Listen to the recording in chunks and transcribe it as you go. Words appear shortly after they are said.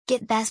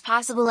Get best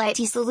possible IT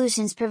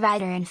solutions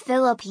provider in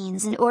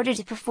Philippines in order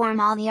to perform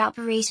all the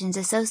operations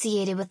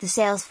associated with the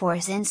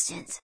Salesforce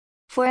instance.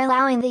 For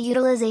allowing the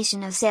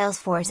utilization of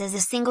Salesforce as a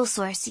single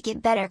source to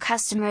get better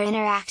customer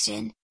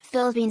interaction,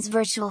 Philippines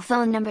Virtual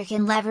Phone Number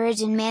can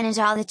leverage and manage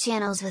all the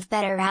channels with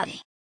better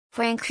routing.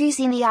 For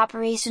increasing the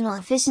operational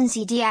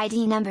efficiency,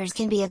 DID numbers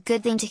can be a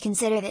good thing to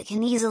consider that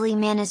can easily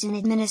manage and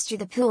administer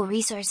the pool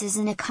resources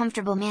in a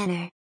comfortable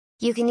manner.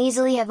 You can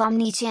easily have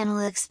omni-channel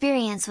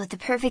experience with the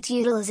perfect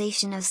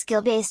utilization of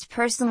skill-based,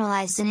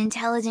 personalized and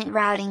intelligent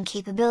routing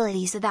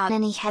capabilities without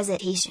any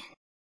hesitation.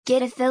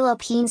 Get a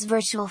Philippines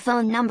Virtual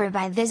Phone Number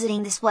by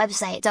visiting this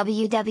website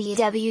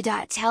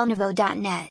www.telnovo.net.